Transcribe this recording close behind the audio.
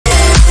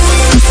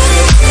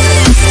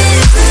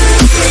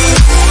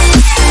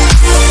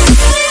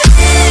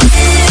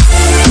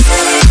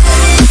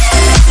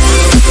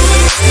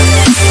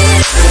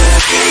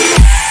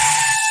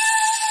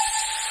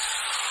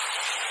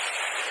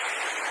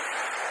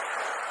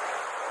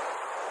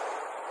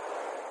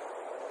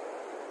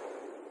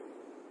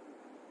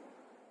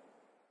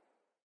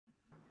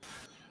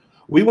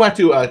we want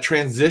to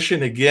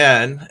transition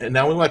again, and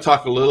now we want to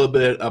talk a little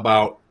bit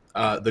about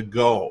the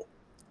goal.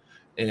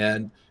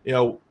 And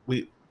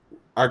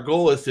our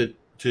goal is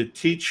to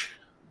teach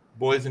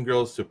boys and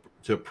girls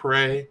to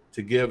pray,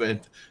 to give, and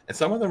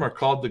some of them are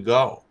called to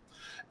go.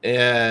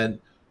 And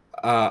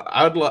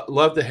I would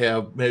love to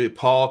have maybe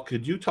Paul.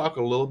 Could you talk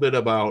a little bit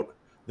about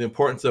the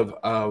importance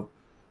of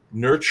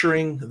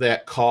nurturing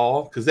that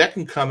call, because that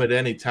can come at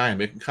any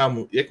time. It can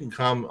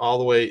come all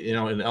the way, in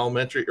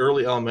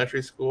early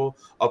elementary school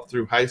up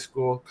through high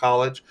school,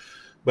 college.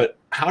 But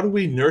how do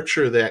we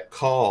nurture that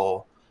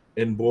call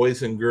in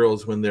boys and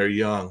girls when they're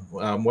young?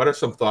 What are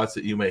some thoughts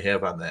that you may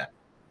have on that?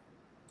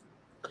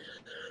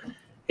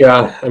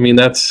 Yeah, I mean,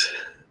 I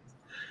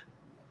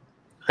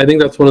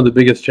think that's one of the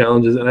biggest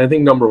challenges, and I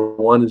think number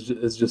one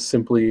is just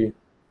simply,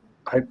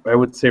 I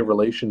would say,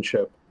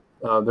 relationship.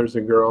 There's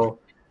a girl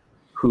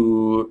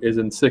who is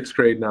in 6th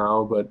grade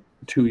now, but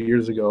 2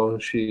 years ago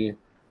she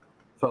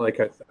felt like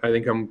I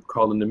think I'm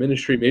called into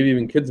ministry, maybe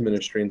even kids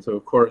ministry, and so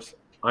of course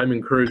I'm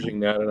encouraging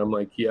that, and I'm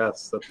like,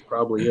 yes, that's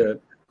probably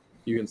it.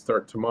 You can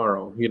start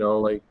tomorrow,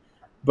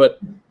 But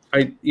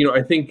I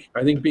think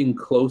being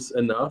close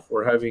enough,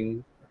 or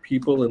having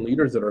people and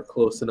leaders that are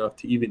close enough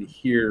to even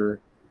hear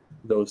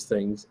those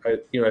things. I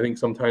think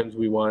sometimes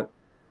we want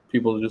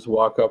people to just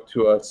walk up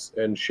to us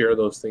and share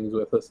those things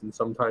with us, and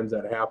sometimes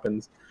that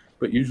happens.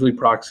 But usually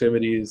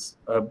proximity is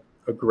a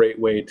great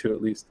way to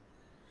at least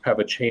have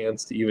a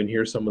chance to even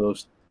hear some of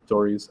those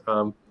stories.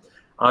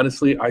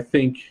 Honestly, I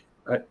think,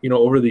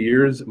 over the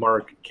years,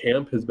 Mark,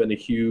 camp has been a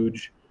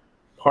huge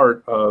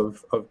part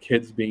of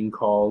kids being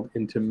called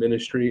into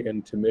ministry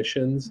and to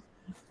missions.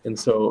 And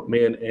so,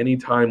 man,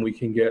 anytime we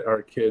can get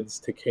our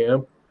kids to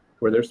camp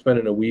where they're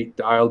spending a week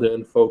dialed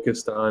in,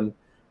 focused on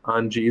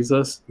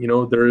Jesus,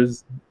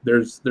 there's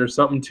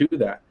something to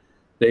that.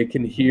 They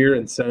can hear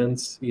and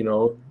sense,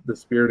 the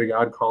Spirit of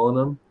God calling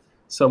them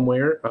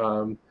somewhere.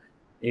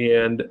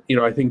 And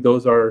I think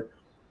those are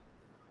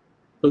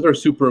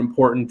super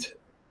important,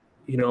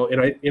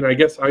 and I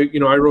guess I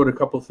wrote a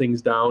couple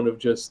things down of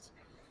just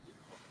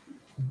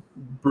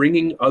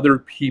bringing other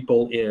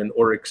people in,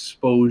 or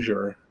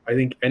exposure. I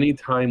think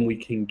anytime we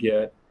can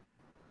get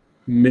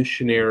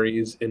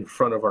missionaries in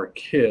front of our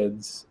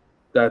kids,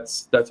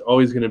 that's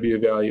always going to be a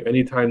value.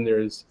 Anytime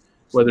there's,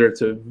 whether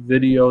it's a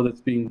video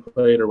that's being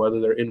played or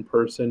whether they're in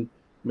person,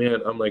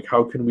 man, I'm like,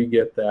 how can we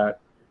get that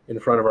in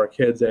front of our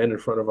kids and in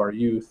front of our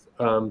youth?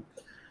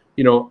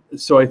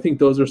 So I think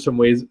those are some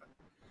ways.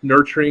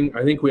 Nurturing,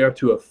 I think we have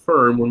to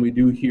affirm when we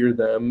do hear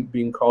them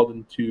being called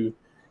into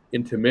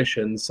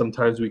missions.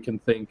 Sometimes we can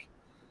think,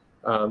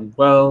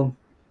 well,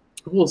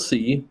 we'll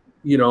see,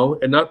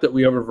 and not that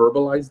we ever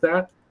verbalize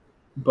that,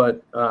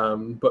 but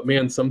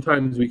man,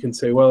 sometimes we can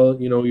say, well,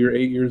 you're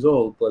 8 years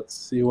old, let's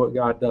see what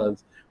God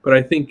does. But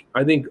I think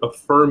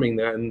affirming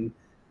that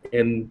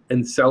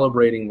and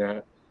celebrating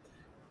that,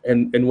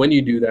 and when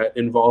you do that,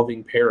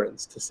 involving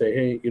parents to say,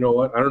 hey, you know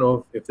what, I don't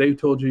know if they've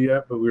told you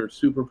yet, but we were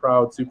super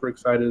proud, super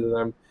excited of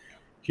them.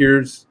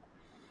 Here's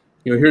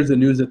the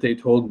news that they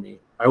told me.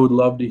 I would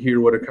love to hear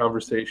what a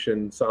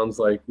conversation sounds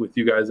like with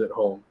you guys at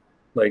home.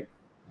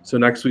 So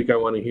next week I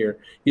want to hear,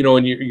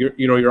 and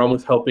you're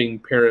almost helping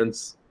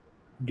parents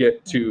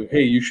get to,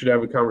 hey, you should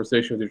have a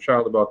conversation with your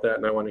child about that,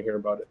 and I want to hear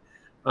about it.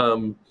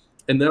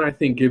 And then I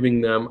think giving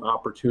them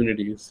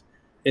opportunities,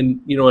 and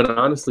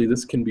honestly,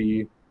 this can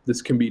be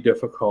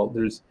difficult.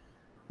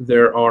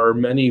 There are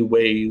many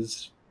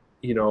ways,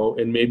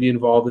 and maybe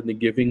involved in the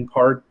giving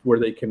part where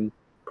they can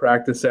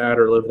practice that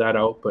or live that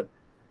out. But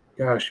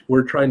gosh,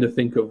 we're trying to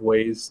think of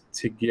ways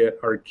to get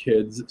our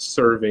kids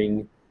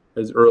serving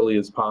as early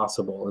as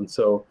possible. And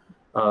so,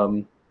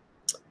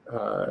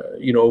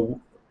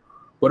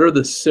 what are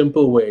the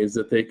simple ways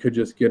that they could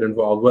just get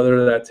involved?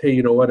 Whether that's, hey,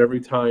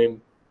 every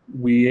time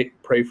we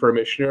pray for a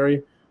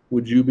missionary,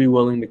 would you be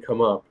willing to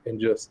come up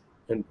and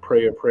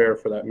pray a prayer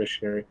for that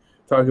missionary?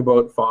 Talk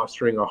about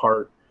fostering a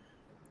heart,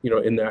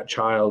 in that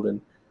child.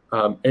 And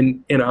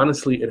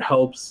honestly, it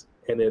helps,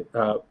 and it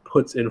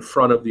puts in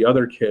front of the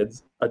other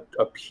kids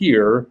a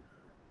peer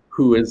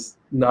who is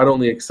not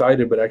only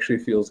excited, but actually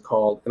feels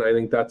called. And I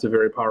think that's a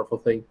very powerful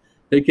thing.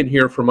 They can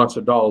hear from us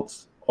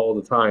adults all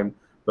the time,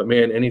 but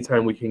man,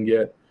 anytime we can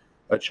get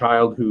a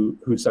child who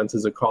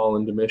senses a call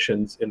into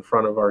missions in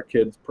front of our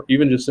kids,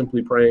 even just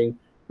simply praying,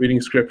 reading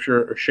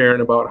scripture, or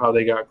sharing about how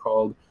they got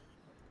called.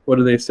 What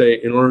do they say?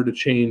 In order to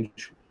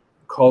change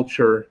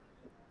culture,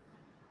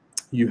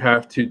 you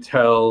have to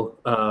tell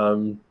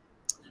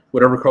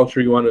whatever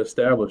culture you want to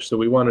establish. So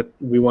we want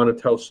to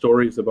tell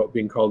stories about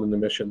being called into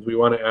missions. We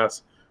want to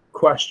ask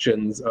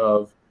questions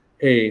of,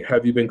 hey,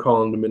 have you been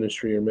called into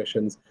ministry or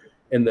missions?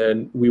 And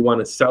then we want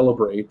to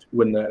celebrate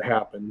when that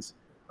happens.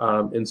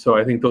 And so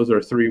I think those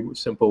are 3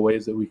 simple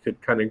ways that we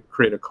could kind of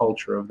create a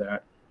culture of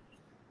that.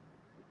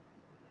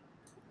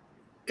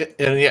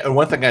 And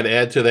one thing I'd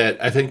add to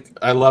that, I think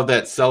I love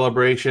that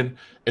celebration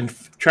and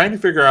trying to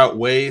figure out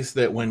ways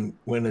that when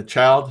a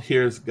child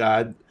hears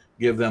God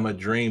give them a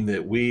dream,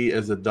 that we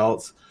as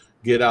adults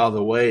get out of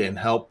the way and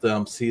help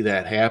them see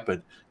that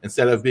happen,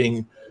 instead of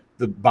being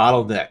the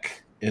bottleneck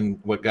in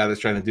what God is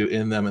trying to do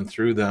in them and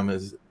through them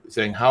is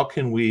saying, how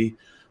can we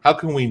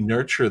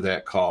nurture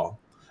that call,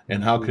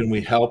 and how can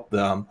we help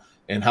them,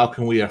 and how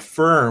can we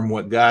affirm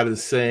what God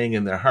is saying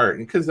in their heart?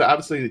 Because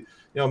obviously,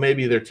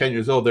 maybe they're 10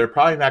 years old, they're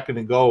probably not going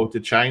to go to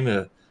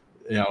China,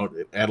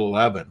 at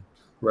 11.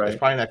 Right. It's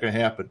probably not going to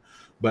happen.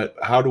 But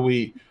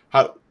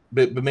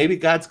but maybe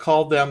God's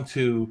called them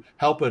to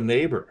help a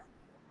neighbor.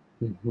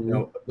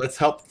 Let's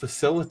help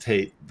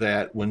facilitate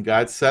that. When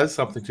God says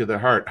something to their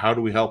heart, how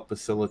do we help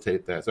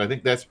facilitate that? So I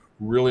think that's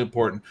really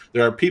important.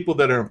 There are people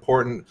that are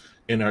important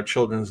in our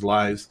children's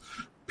lives.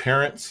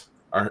 Parents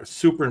are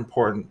super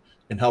important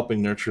in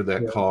helping nurture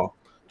that call.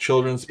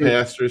 Children's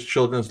pastors,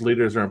 children's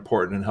leaders are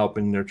important in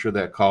helping nurture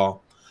that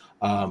call.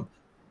 The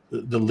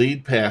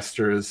lead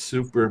pastor is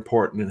super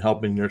important in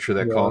helping nurture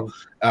that call.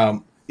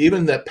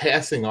 Even that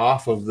passing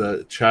off of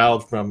the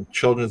child from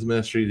children's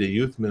ministry to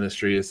youth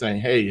ministry is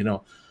saying, hey,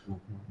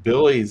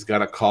 Billy's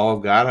got a call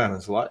of God on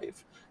his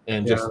life,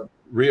 and just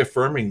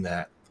reaffirming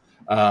that.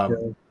 I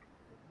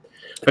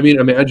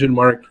mean, imagine,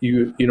 Mark,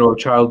 a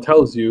child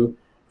tells you,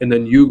 and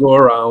then you go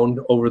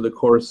around over the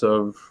course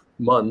of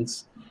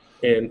months,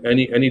 and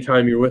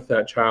anytime you're with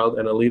that child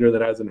and a leader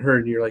that hasn't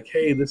heard, you're like,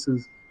 hey, this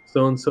is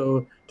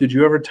so-and-so. Did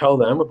you ever tell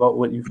them about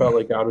what you felt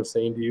like God was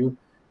saying to you?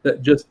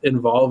 That just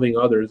involving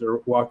others,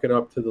 or walking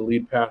up to the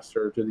lead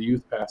pastor, or to the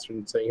youth pastor,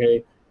 and saying, hey,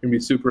 you're going to be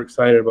super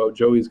excited about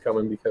Joey's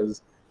coming,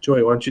 because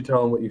Joey, why don't you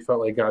tell him what you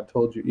felt like God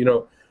told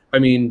you? I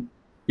mean,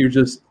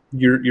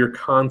 you're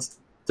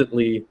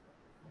constantly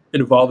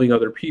involving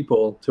other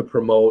people to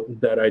promote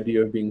that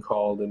idea of being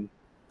called. And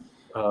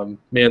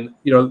man,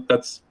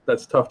 that's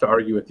tough to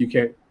argue with. You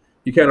can't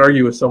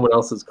argue with someone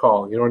else's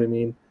call. You know what I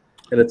mean?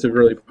 And it's a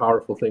really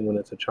powerful thing when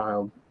it's a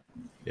child.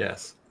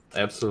 Yes,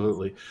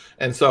 absolutely.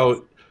 And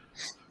so,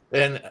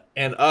 and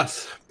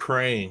us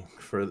praying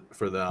for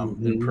them,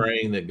 and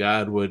praying that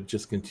God would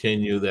just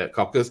continue that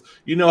call, because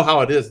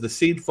how it is. The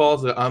seed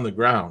falls on the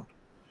ground.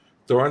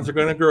 Thorns are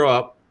going to grow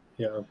up.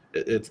 Yeah.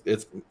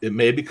 It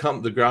may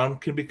become, the ground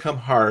can become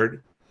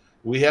hard.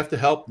 We have to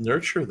help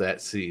nurture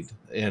that seed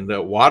and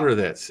water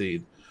that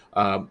seed.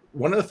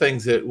 One of the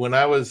things that, when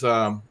I was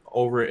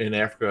over in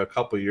Africa a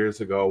couple of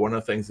years ago, one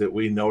of the things that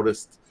we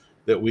noticed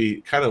that we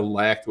kind of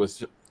lacked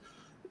was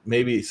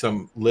maybe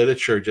some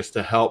literature just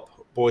to help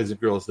boys and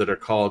girls that are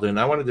called in.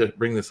 I wanted to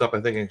bring this up.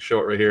 I think I can show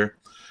it right here.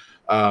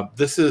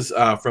 This is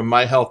from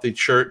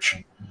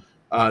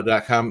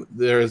myhealthychurch.com.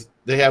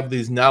 They have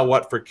these Now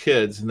What for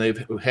Kids, and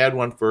they've had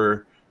one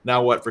for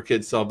Now What for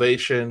Kids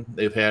Salvation.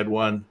 They've had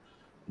one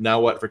Now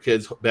What for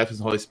Kids Baptism of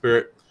the Holy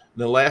Spirit. In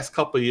the last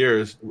couple of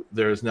years,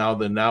 there's now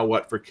the Now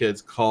What for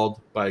Kids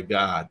Called by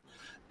God.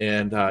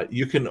 And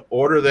you can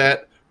order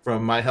that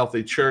from My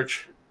Healthy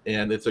Church,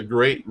 and it's a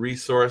great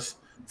resource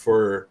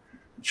for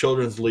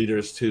children's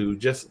leaders to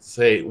just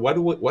say,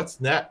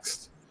 what's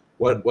next?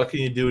 What can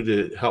you do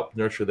to help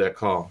nurture that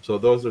call? So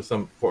those are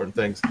some important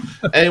things.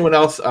 Anyone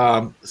else,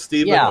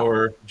 Stephen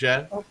or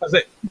Jen? Go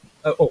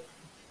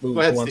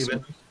ahead,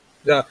 Stephen.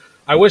 Yeah,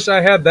 I wish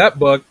I had that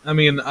book. I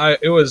mean,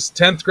 it was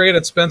 10th grade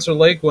at Spencer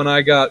Lake when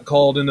I got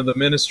called into the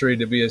ministry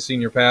to be a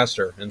senior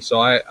pastor, and so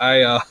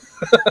I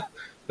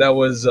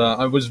was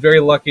very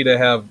lucky to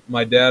have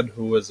my dad,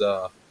 who was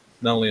not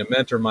only a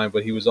mentor of mine,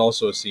 but he was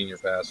also a senior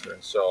pastor,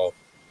 and so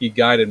he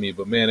guided me.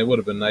 But man, it would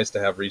have been nice to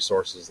have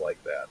resources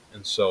like that.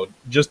 And so,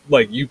 just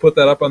like you put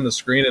that up on the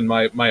screen, and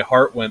my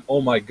heart went,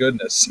 oh my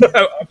goodness,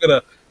 I'm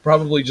gonna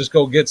probably just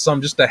go get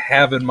some just to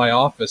have in my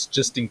office,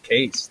 just in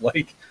case.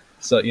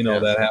 So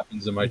that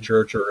happens in my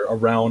church or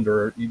around,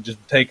 or you just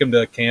take them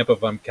to camp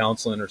if I'm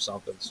counseling or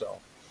something. So,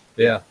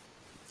 yeah.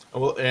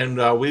 Well,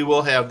 and we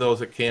will have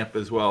those at camp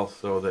as well,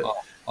 so that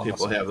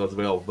people have those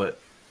available.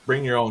 But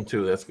bring your own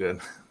too. That's good.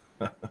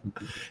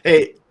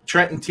 Hey,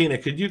 Trent and Tina,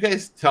 could you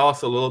guys tell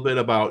us a little bit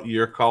about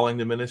your calling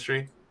to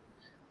ministry?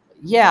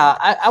 Yeah,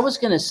 I was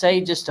going to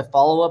say, just to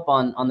follow up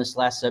on this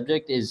last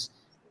subject, is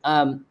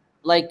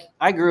like,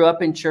 I grew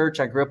up in church.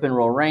 I grew up in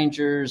Royal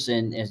Rangers,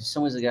 and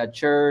someone's got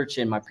church,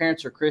 and my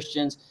parents are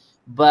Christians.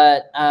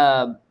 But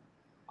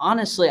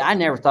honestly, I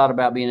never thought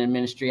about being in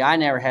ministry. I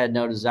never had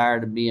no desire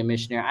to be a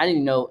missionary. I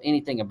didn't know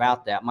anything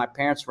about that. My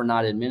parents were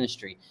not in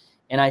ministry.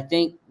 And I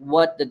think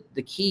what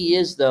the key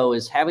is, though,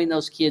 is having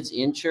those kids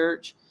in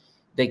church.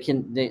 They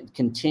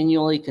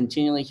continually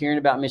hearing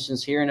about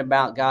missions, hearing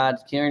about God,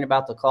 hearing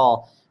about the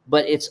call.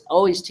 But it's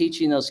always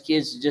teaching those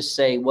kids to just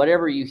say,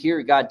 whatever you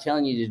hear God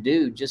telling you to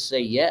do, just say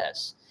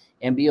yes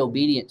and be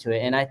obedient to it.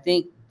 And I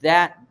think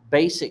that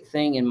basic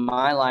thing in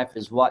my life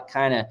is what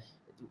kind of,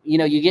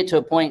 you get to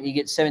a point, you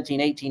get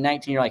 17, 18,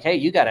 19, you're like, hey,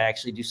 you got to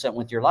actually do something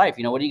with your life.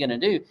 What are you going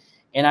to do?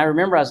 And I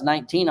remember I was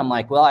 19. I'm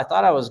like, well, I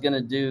thought I was going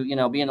to do,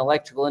 be an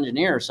electrical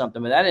engineer or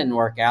something, but that didn't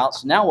work out.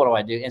 So now what do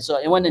I do? And so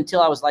it wasn't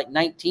until I was like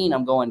 19,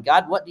 I'm going,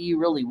 God, what do you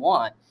really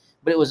want?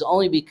 But it was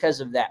only because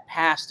of that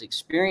past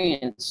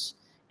experience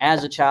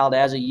as a child,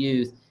 as a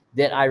youth,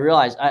 that I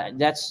realized I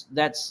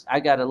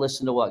got to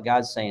listen to what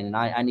God's saying, and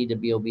I need to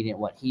be obedient to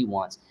what he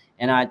wants.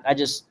 And I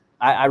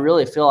I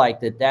really feel like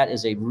that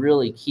is a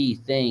really key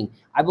thing.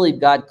 I believe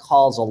God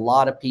calls a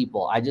lot of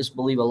people. I just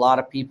believe a lot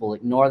of people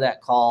ignore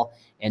that call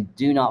and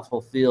do not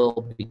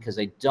fulfill because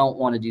they don't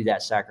want to do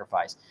that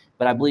sacrifice.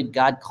 But I believe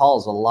God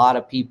calls a lot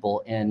of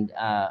people, and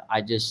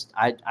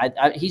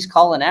He's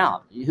calling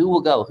out who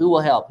will go, who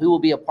will help, who will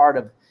be a part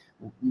of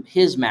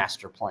His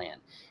master plan.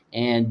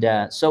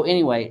 And so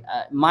anyway,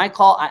 my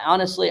call, I'll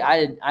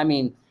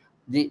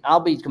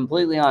be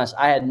completely honest.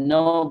 I had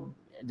no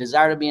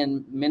desire to be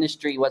in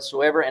ministry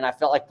whatsoever, and I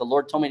felt like the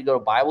Lord told me to go to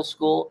Bible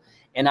school.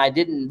 And I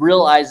didn't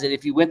realize that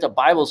if you went to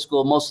Bible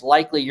school, most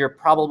likely you're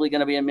probably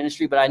going to be in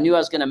ministry. But I knew I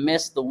was going to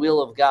miss the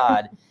will of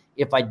God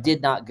if I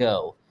did not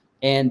go.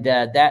 And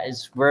that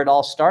is where it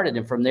all started.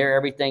 And from there,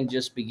 everything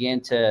just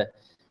began to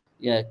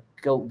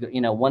go,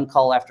 one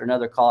call after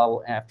another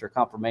call after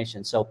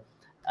confirmation. So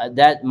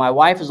that my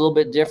wife is a little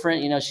bit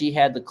different. She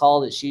had the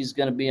call that she's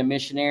going to be a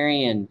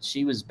missionary, and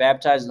she was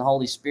baptized in the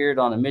Holy Spirit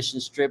on a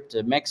mission trip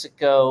to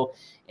Mexico.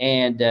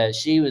 And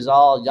she was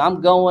all,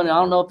 I'm going. I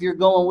don't know if you're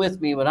going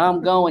with me, but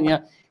I'm going.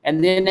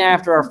 And then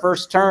after our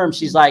first term,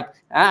 she's like,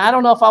 I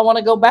don't know if I want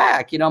to go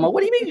back. I'm like,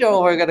 what do you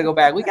mean we're going to go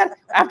back? We got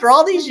after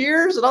all these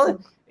years and all that.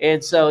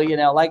 And so,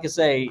 like I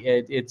say,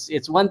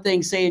 it's one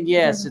thing saying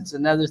yes, it's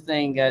another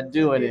thing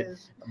doing it.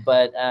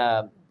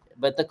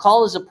 But the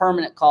call is a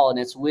permanent call, and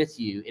it's with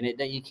you, and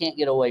you can't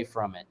get away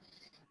from it.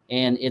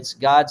 And it's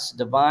God's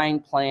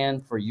divine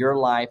plan for your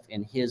life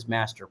and His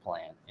master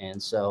plan.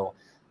 And so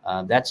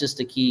that's just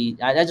the key.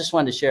 I just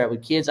wanted to share it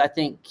with kids. I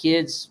think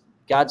kids,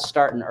 God's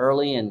starting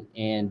early, and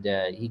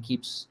He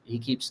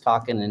keeps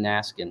talking and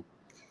asking.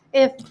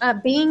 If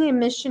being a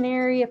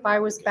missionary, if I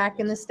was back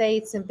in the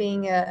States and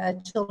being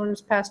a children's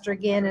pastor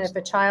again, and if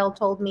a child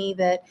told me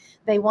that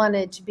they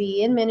wanted to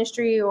be in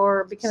ministry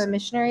or become a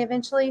missionary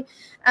eventually,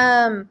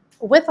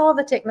 with all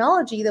the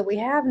technology that we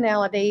have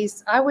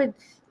nowadays, I would,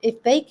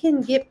 if they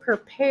can get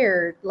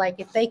prepared, like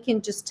if they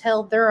can just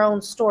tell their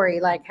own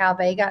story, like how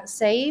they got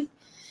saved,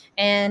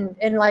 and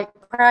like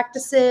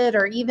practice it,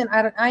 or even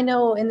I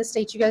know in the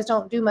States you guys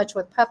don't do much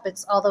with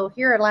puppets, although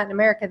here in Latin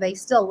America they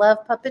still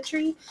love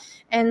puppetry.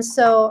 And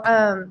so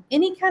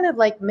any kind of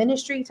like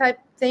ministry type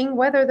thing,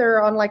 whether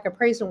they're on like a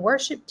praise and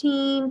worship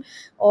team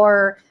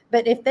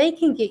but if they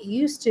can get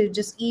used to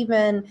just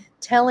even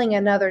telling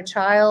another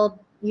child,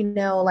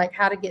 like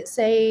how to get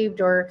saved,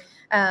 or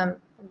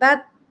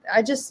that,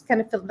 I just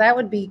kind of feel that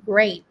would be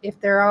great if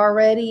they're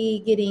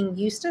already getting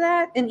used to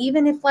that. And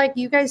even if like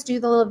you guys do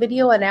the little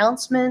video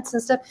announcements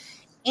and stuff,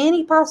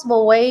 any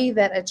possible way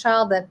that a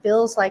child that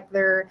feels like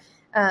they're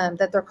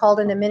called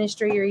into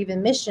ministry or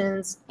even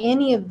missions,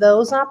 any of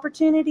those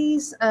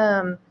opportunities.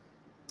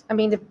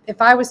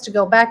 If I was to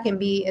go back and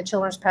be a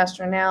children's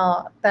pastor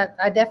now, that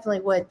I definitely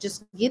would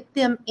just get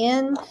them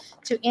in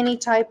to any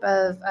type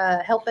of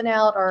helping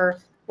out, or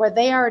where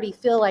they already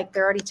feel like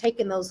they're already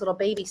taking those little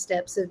baby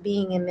steps of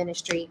being in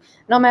ministry,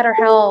 no matter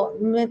how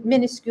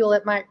minuscule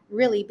it might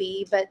really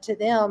be. But to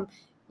them,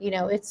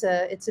 it's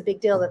a big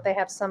deal that they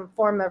have some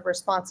form of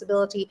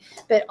responsibility.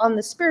 But on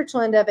the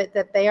spiritual end of it,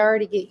 that they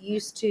already get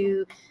used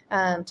to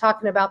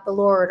talking about the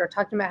Lord or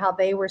talking about how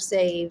they were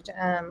saved,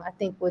 I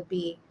think would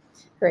be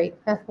great.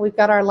 We've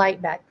got our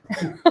light back.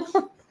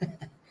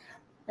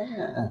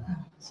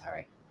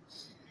 Sorry.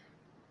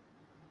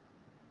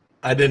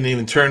 I didn't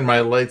even turn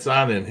my lights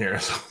on in here,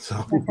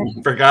 so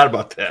forgot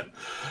about that.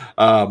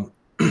 One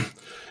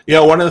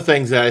of the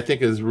things that I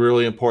think is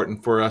really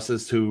important for us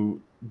is to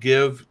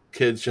give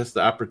kids just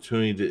the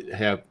opportunity to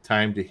have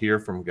time to hear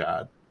from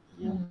God,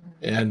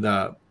 and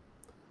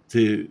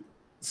to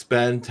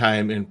spend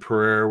time in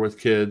prayer with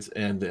kids,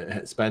 and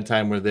to spend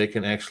time where they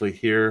can actually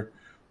hear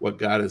what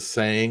God is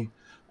saying.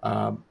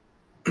 I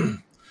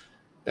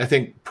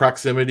think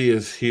proximity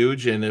is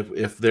huge, and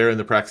if they're in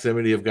the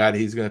proximity of God,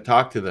 He's going to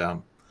talk to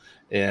them.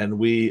 And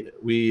we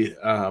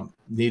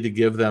need to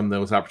give them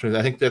those opportunities.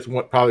 I think that's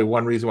probably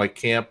one reason why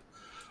camp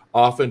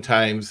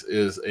oftentimes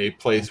is a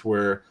place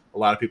where a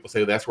lot of people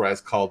say that's where I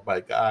was called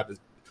by God.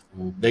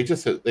 They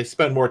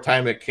spend more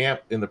time at camp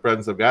in the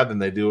presence of God than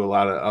they do a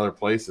lot of other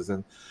places.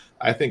 And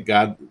I think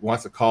God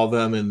wants to call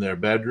them in their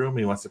bedroom.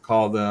 He wants to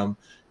call them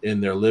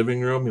in their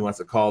living room. He wants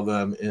to call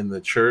them in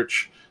the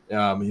church. He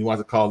wants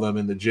to call them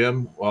in the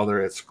gym while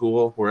they're at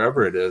school,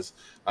 wherever it is,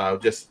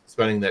 just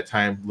spending that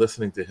time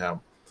listening to Him.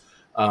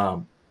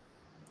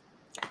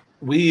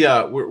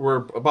 We're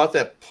about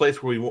that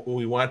place where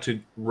we want to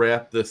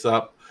wrap this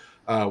up.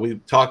 We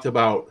talked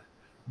about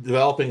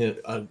developing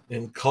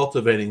and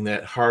cultivating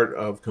that heart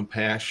of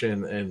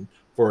compassion and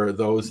for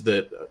those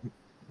that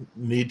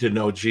need to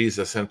know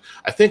Jesus. And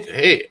I think,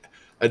 hey,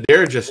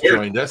 Adair just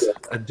joined us.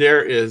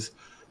 Adair is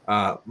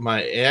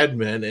my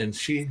admin, and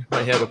she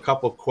might have a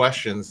couple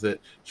questions that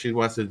she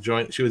wants to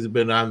join. She has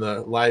been on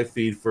the live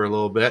feed for a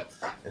little bit,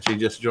 and she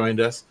just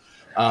joined us.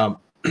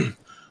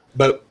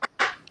 But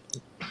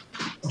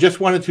just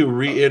wanted to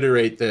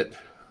reiterate that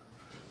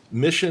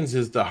missions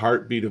is the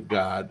heartbeat of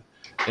God.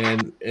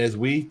 And as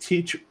we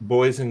teach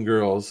boys and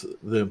girls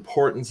the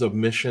importance of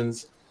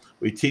missions,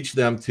 we teach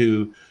them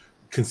to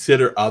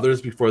consider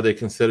others before they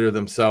consider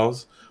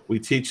themselves. We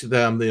teach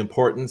them the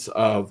importance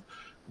of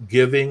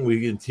giving.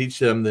 We can teach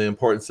them the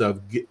importance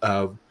of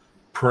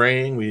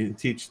praying. We can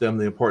teach them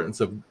the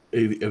importance of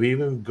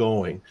even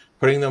going,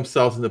 putting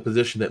themselves in the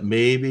position that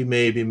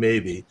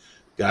maybe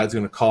God's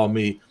going to call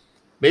me.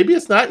 Maybe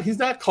it's not. He's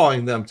not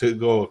calling them to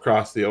go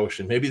across the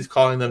ocean. Maybe he's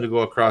calling them to go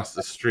across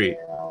the street.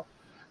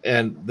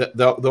 And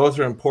those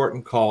are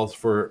important calls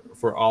for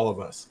all of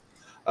us.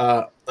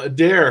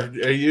 Dare,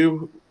 are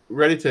you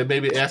ready to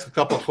maybe ask a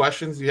couple of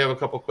questions? Do you have a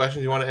couple of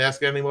questions you want to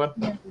ask anyone?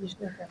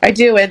 I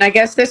do, and I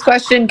guess this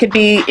question could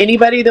be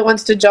anybody that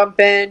wants to jump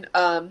in.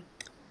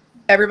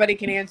 Everybody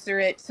can answer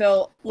it.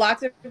 So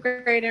lots of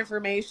great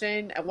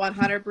information.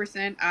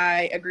 100%,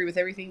 I agree with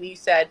everything that you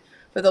said.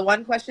 But the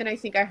one question I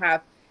think I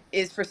have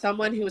is for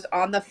someone who is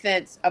on the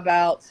fence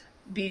about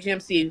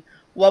BGMC.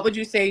 What would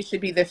you say should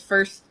be the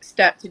first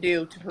step to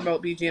do to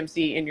promote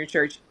BGMC in your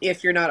church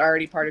if you're not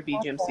already part of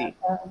BGMC?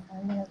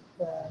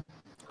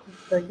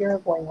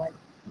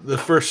 The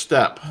first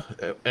step.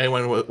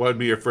 Anyone, what would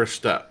be your first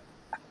step?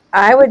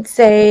 I would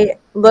say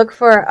look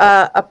for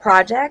a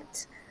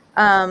project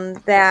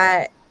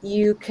that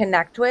you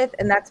connect with.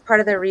 And that's part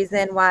of the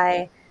reason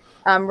why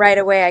right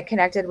away I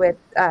connected with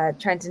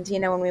Trent and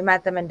Tina when we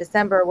met them in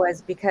December,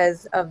 was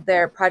because of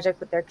their project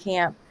with their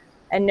camp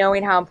and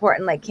knowing how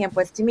important like camp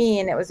was to me.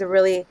 And it was a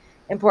really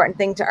important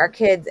thing to our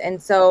kids.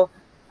 And so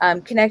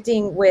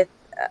connecting with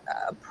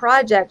a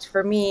project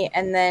for me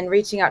and then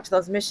reaching out to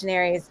those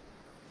missionaries,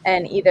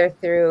 and either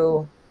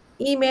through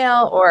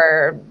email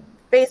or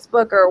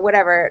Facebook or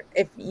whatever,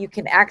 if you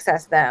can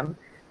access them,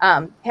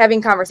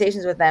 having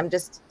conversations with them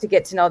just to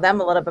get to know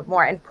them a little bit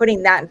more, and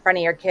putting that in front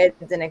of your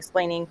kids and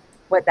explaining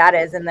what that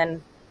is. And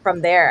then from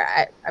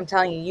there, I'm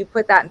telling you, you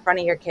put that in front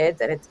of your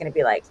kids and it's going to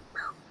be like,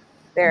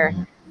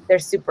 they're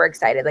super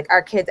excited. Like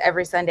our kids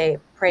every Sunday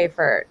pray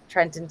for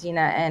Trent and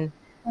Tina, and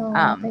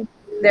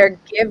their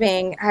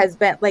giving has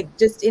been like,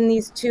 just in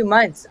these 2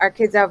 months, our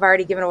kids have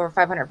already given over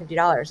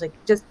 $550, like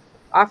just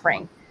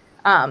offering.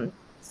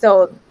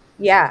 So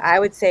yeah, I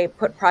would say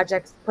put a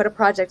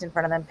project in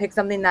front of them, pick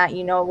something that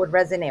you know would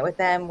resonate with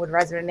them, would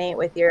resonate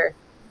with your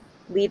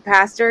lead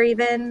pastor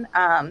even,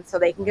 so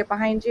they can get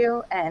behind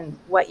you, and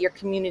what your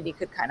community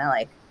could kind of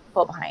like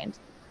pull behind.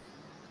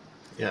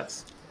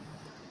 Yes.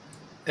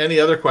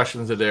 Any other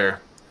questions there?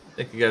 I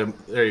think you got them.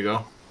 There you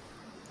go.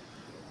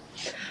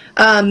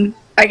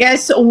 I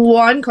guess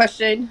one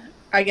question,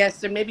 I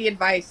guess, or maybe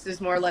advice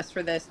is more or less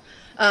for this.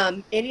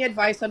 Any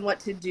advice on what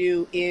to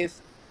do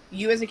if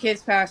you as a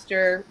kids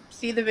pastor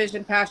see the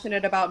vision,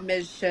 passionate about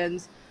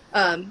missions?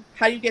 How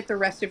do you get the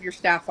rest of your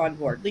staff on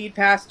board? Lead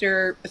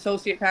pastor,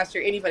 associate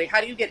pastor, anybody. How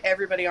do you get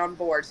everybody on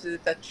board so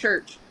that the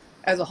church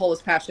as a whole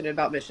is passionate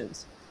about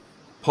missions?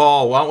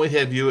 Paul, why don't we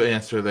have you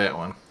answer that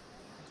one?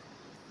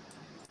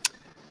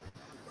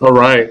 All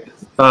right.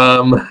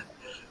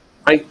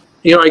 I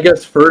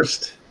guess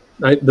first,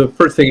 the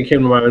first thing that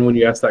came to mind when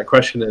you asked that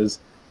question is,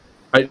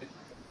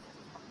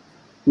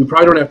 we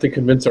probably don't have to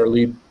convince our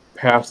lead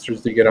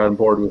pastors to get on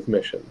board with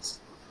missions,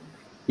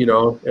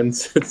 and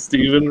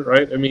Stephen,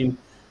 right? I mean,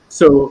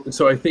 so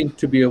I think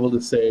to be able to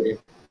say,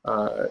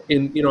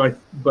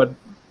 but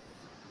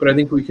I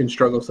think we can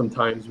struggle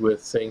sometimes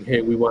with saying,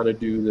 hey, we want to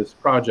do this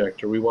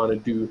project, or we want to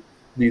do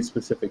these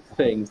specific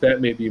things.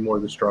 That may be more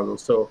the struggle.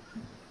 So,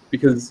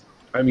 because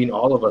I mean,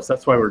 all of us,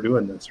 that's why we're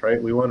doing this,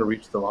 right? We want to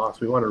reach the lost.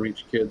 We want to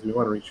reach kids. We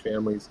want to reach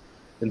families.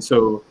 And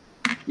so,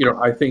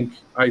 I think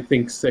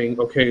saying,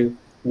 okay,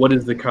 what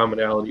is the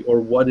commonality,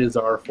 or what is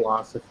our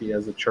philosophy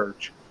as a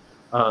church?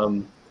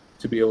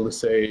 To be able to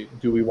say,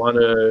 do we want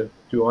to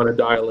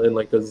dial in?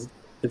 Like, is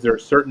there a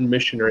certain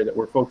missionary that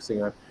we're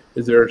focusing on?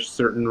 Is there a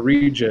certain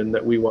region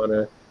that we want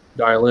to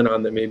dial in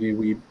on that maybe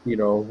we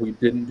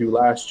didn't do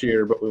last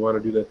year, but we want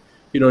to do that?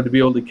 To be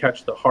able to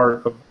catch the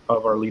heart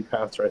of our lead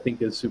pastor, I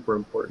think is super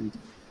important.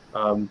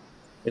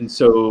 And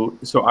so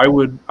I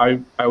would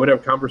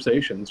have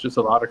conversations, just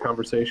a lot of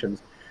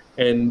conversations,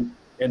 and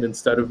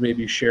instead of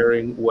maybe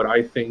sharing what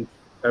I think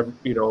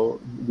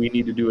we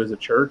need to do as a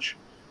church,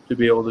 to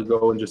be able to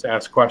go and just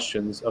ask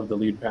questions of the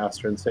lead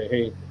pastor and say,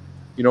 hey,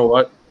 you know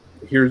what,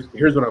 here's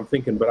what I'm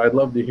thinking, but I'd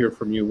love to hear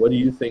from you. What do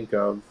you think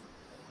of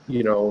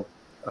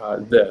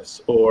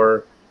this?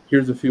 Or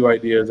here's a few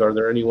ideas. Are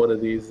there any one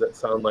of these that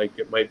sound like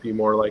it might be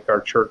more like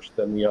our church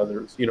than the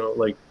others,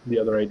 like the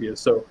other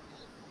ideas? So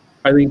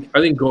I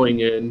think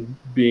going in,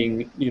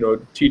 being,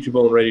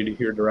 teachable and ready to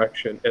hear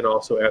direction, and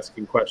also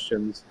asking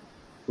questions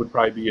would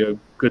probably be a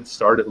good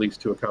start, at least,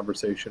 to a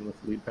conversation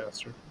with the lead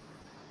pastor.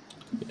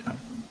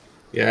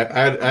 Yeah,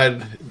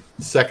 I'd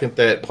second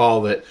that,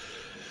 Paul, that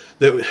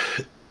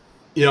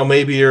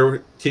maybe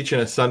you're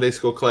teaching a Sunday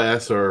school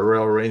class or a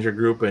Rail Ranger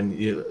group, and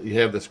you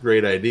have this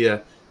great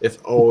idea. It's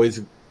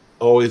always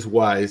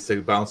wise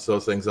to bounce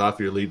those things off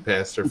your lead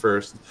pastor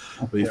first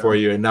before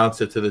you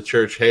announce it to the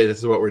church. Hey, this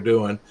is what we're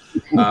doing.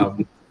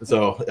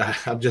 So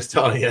I'm just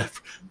telling you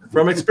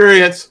from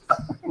experience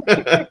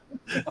that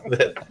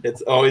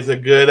it's always a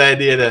good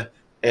idea to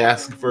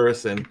ask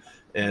first, and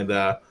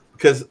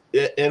because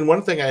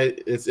one thing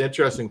it's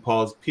interesting,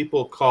 Paul, is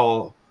people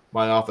call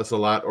my office a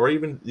lot, or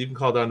even you can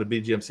call down to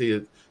BGMC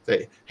and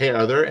say, hey,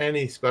 are there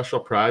any special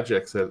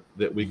projects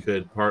that we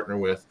could partner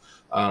with?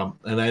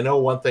 And I know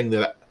one thing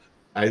that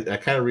I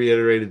kind of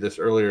reiterated this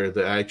earlier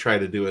that I try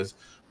to do is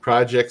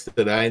projects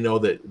that I know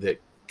that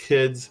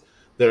kids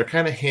that are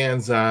kind of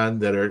hands-on,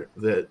 that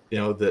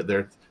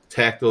they're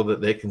tactile,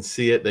 that they can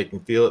see it, they can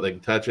feel it, they can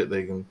touch it,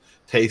 they can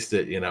taste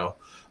it.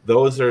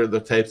 Those are the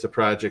types of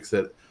projects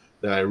that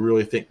I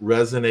really think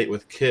resonate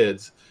with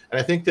kids. And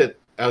I think that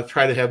I'll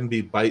try to have them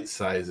be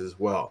bite-sized as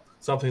well.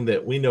 Something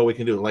that we know we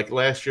can do. Like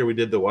last year we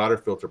did the water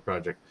filter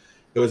project.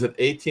 It was an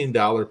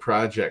 $18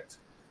 project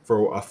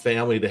for a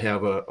family to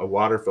have a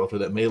water filter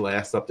that may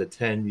last up to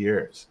 10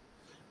 years.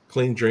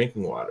 Clean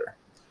drinking water.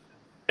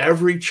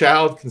 Every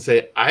child can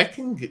say, I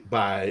can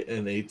buy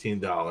an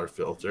 $18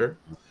 filter.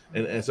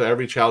 And so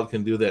every child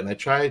can do that. And I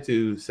try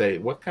to say,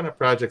 what kind of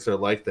projects are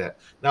like that?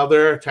 Now,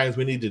 there are times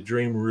we need to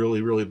dream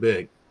really, really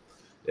big,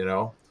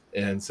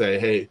 and say,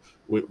 hey,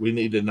 we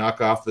need to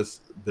knock off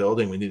this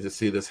building. We need to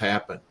see this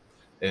happen.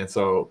 And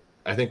so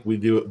I think we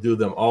do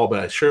them all,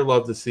 but I sure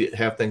love to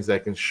have things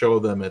that can show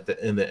them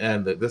in the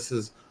end that this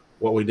is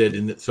what we did.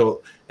 And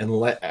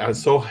I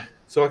was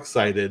so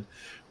excited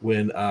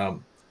when I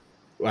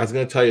was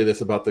going to tell you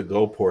this about the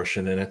go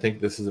portion, and I think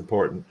this is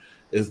important,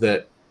 is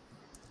that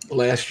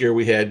last year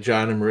we had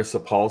John and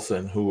Marissa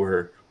Paulson, who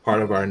were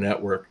part of our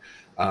network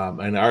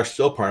and are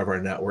still part of our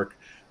network.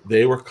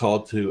 They were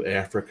called to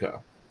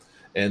Africa,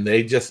 and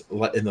they just,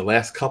 in the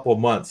last couple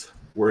months,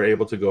 were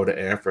able to go to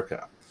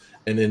Africa.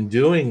 And in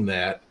doing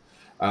that,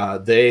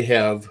 they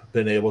have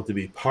been able to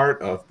be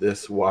part of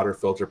this water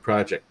filter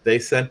project. They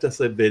sent us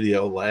a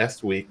video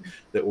last week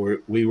that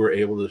we were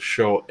able to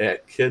show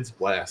at Kids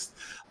Blast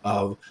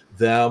of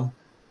them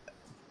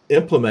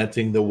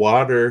implementing the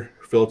water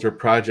filter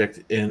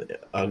project in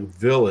a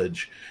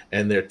village,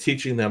 and they're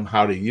teaching them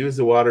how to use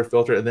the water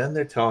filter, and then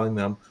they're telling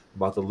them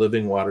about the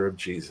living water of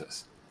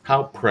Jesus.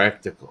 How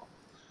practical.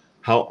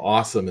 How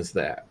awesome is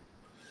that?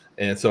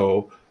 And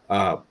so,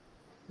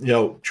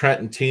 Trent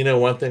and Tina,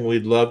 one thing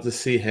we'd love to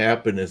see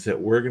happen is that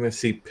we're going to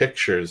see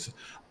pictures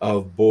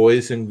of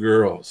boys and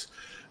girls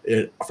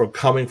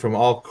coming from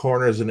all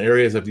corners and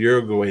areas of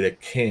Uruguay to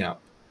camp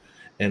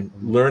and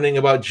learning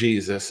about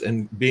Jesus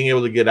and being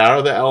able to get out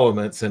of the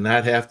elements and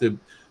not have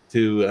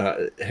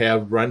to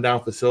have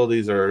rundown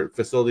facilities or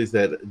facilities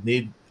that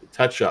need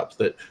touch-ups,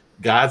 that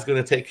God's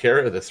going to take care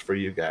of this for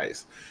you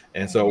guys.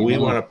 And so we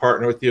want to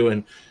partner with you,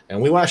 and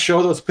we want to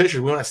show those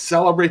pictures. We want to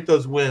celebrate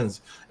those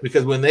wins,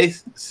 because when they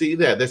see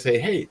that, they say,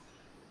 hey,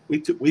 we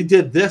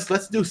did this.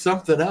 Let's do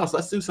something else.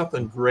 Let's do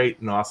something great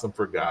and awesome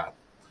for God.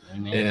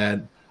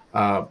 Amen.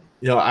 And,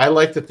 I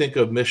like to think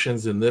of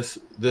missions in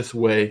this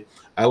way.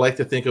 I like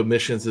to think of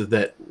missions as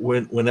that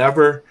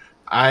whenever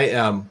I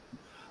am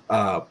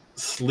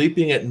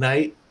sleeping at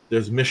night,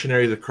 there's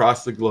missionaries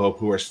across the globe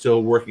who are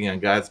still working on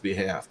God's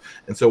behalf.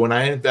 And so when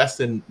I invest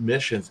in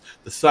missions,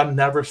 the sun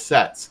never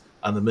sets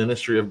on the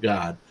ministry of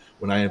God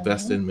when I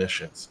invest in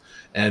missions.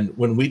 And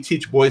when we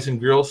teach boys and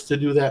girls to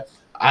do that,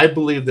 I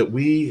believe that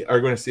we are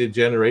going to see a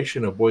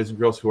generation of boys and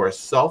girls who are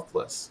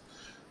selfless.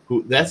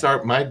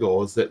 My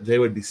goal is that they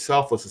would be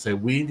selfless and say,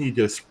 we need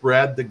to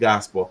spread the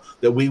gospel,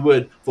 that we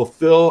would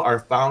fulfill our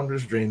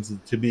founders' dreams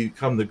to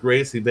become the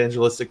greatest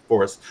evangelistic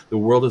force the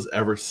world has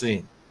ever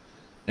seen.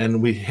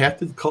 And we have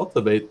to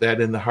cultivate that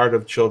in the heart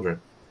of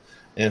children.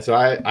 And so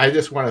I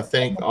just want to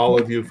thank all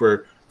of you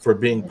for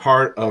being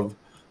part of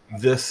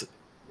this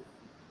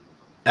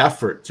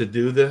effort to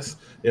do this.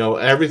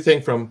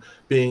 Everything from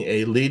being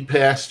a lead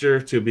pastor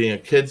to being a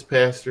kids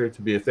pastor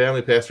to be a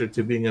family pastor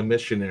to being a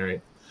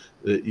missionary.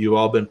 You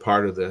all been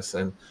part of this.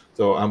 And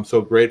so I'm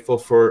so grateful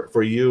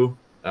for you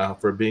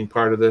for being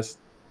part of this.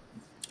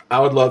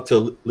 I would love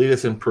to lead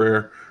us in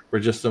prayer for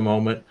just a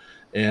moment,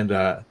 and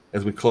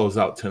as we close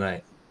out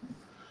tonight.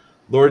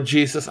 Lord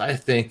Jesus, I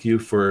thank you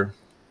for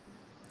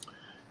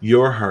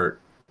your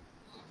heart,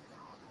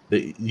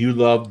 that you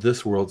loved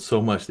this world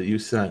so much that you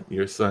sent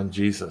your son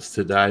Jesus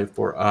to die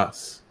for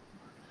us.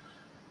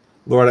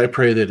 Lord, I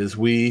pray that as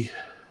we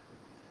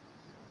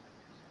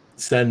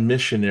send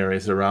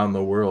missionaries around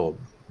the world,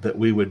 that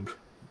we would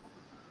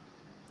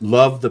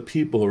love the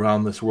people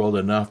around this world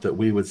enough that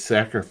we would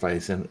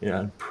sacrifice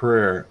in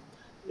prayer,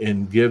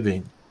 in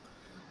giving,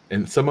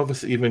 and some of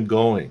us even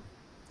going,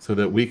 so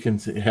that we can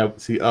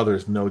see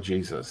others know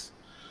Jesus.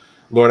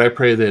 Lord, I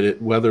pray that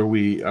whether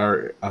we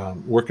are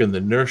working the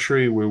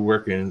nursery, we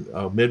work in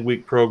a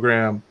midweek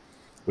program,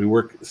 we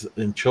work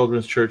in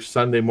children's church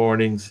Sunday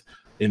mornings,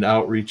 in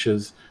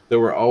outreaches, that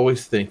we're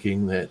always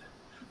thinking that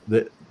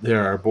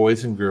there are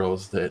boys and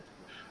girls that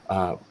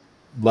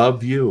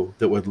love you,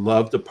 that would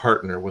love to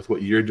partner with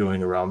what you're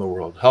doing around the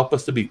world. Help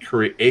us to be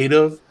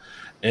creative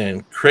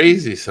and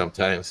crazy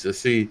sometimes to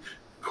see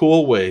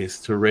cool ways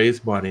to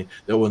raise money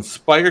that will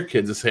inspire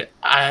kids to say,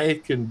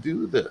 I can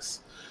do this,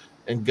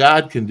 and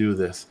God can do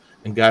this,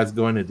 and God's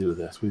going to do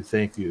this. We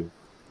thank you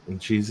in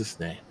Jesus'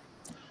 name.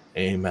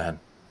 Amen.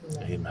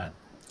 Amen.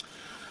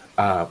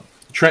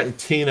 Trent and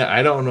Tina,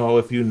 I don't know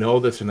if you know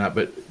this or not,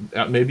 but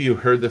maybe you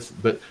heard this,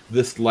 but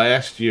this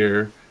last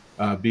year,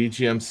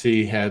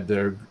 BGMC had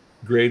their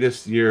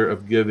greatest year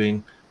of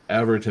giving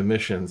ever to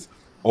missions.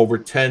 Over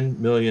 $10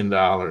 million,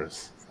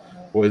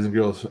 boys and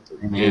girls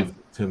gave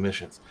to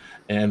missions.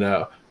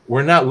 And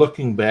we're not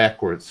looking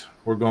backwards.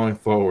 We're going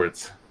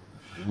forwards.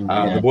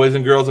 The Boys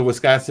and Girls of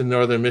Wisconsin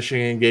Northern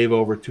Michigan gave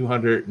over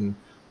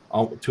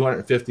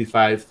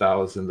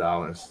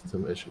 $255,000 to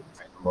missions,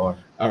 or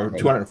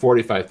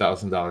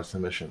 $245,000 to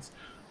missions.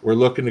 We're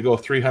looking to go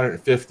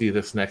 350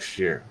 this next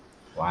year.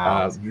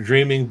 Wow.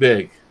 Dreaming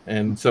big.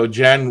 And so,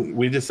 Jen,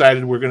 we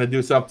decided we're going to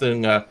do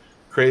something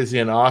crazy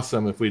and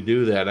awesome if we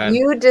do that.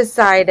 You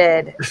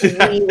decided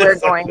we were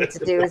going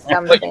to do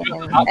something,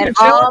 and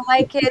all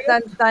my kids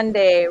on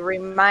Sunday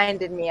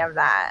reminded me of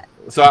that.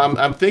 So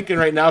I'm thinking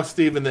right now,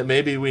 Stephen, that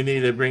maybe we need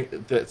to bring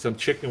that some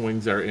chicken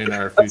wings are in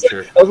our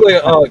future. I was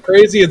like, oh,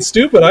 crazy and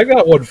stupid. I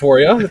got one for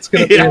you. It's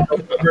going to be in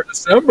November,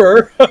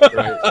 December.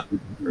 Right.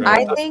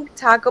 I think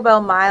Taco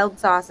Bell mild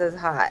sauce is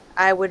hot.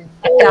 I would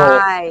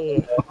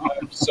die.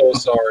 I'm so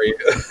sorry.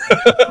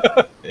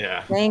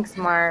 Yeah. Thanks,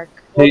 Mark.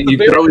 Hey, you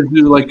could always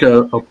do like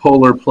a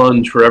polar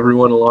plunge for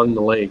everyone along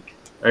the lake.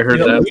 I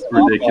heard that's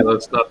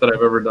ridiculous. Not that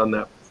I've ever done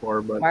that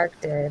before, but Mark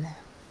did.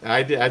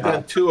 I did. I've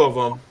done 2 of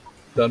them.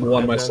 Done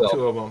one myself.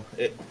 2 of them.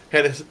 It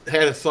had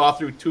to saw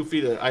through 2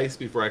 feet of ice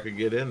before I could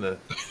get in the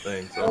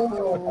thing.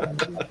 So.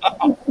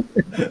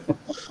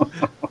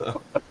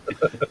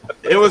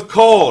 It was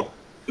cold,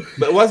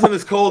 but it wasn't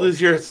as cold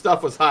as your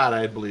stuff was hot,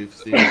 I believe,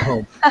 Steve.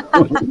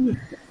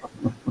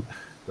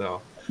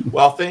 So,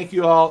 well, thank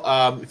you all.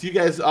 If you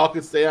guys all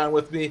could stay on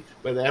with me,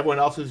 but everyone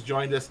else who's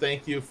joined us,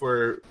 thank you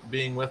for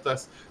being with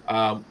us.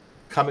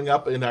 Coming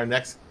up in our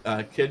next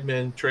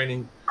Kidmin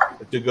training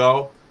to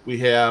go, we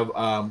have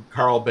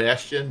Carl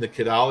Bastian, the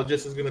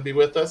kidologist, is going to be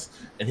with us,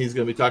 and he's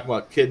going to be talking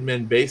about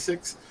Kidmin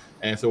basics.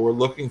 And so we're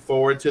looking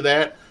forward to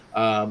that.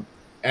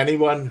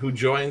 Anyone who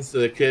joins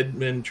the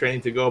Kidmin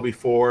training to go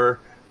before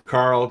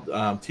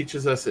Carl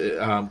teaches us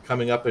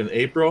coming up in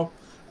April,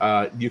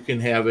 you can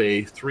have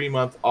a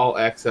 3-month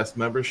all-access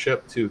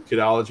membership to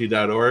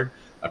kidology.org,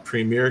 a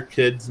premier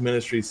kids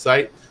ministry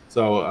site.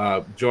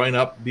 So join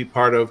up, be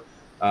part of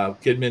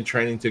Kidmin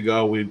training to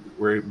go.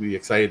 We're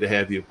excited to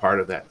have you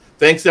part of that.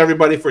 Thanks,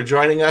 everybody, for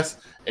joining us,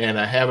 and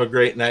have a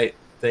great night.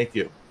 Thank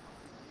you.